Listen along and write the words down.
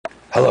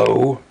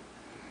Hello,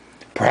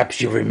 perhaps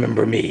you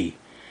remember me.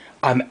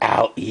 I'm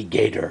Ali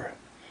Gaytor.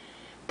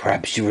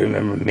 Perhaps you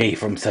remember me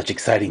from such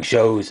exciting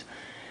shows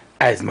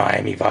as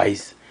Miami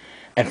Vice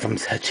and from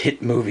such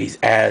hit movies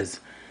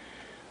as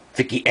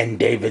Vicky and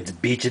David's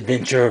Beach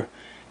Adventure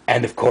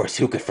and of course,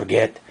 who could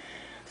forget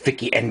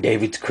Vicky and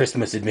David's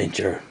Christmas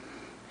Adventure.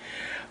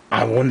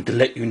 I wanted to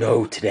let you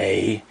know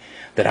today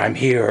that I'm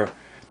here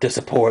to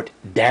support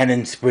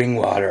Dannon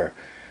Springwater.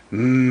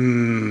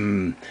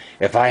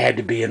 If I had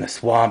to be in a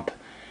swamp,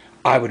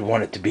 I would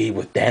want it to be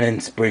with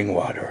Dannon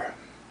Springwater.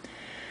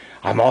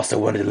 I'm also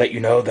wanted to let you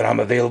know that I'm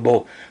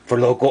available for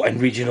local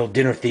and regional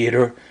dinner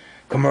theater,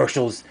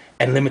 commercials,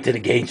 and limited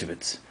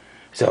engagements.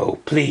 So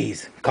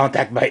please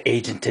contact my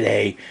agent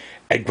today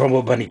at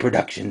Grumble Bunny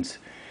Productions.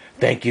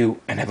 Thank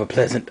you and have a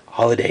pleasant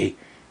holiday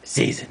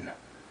season.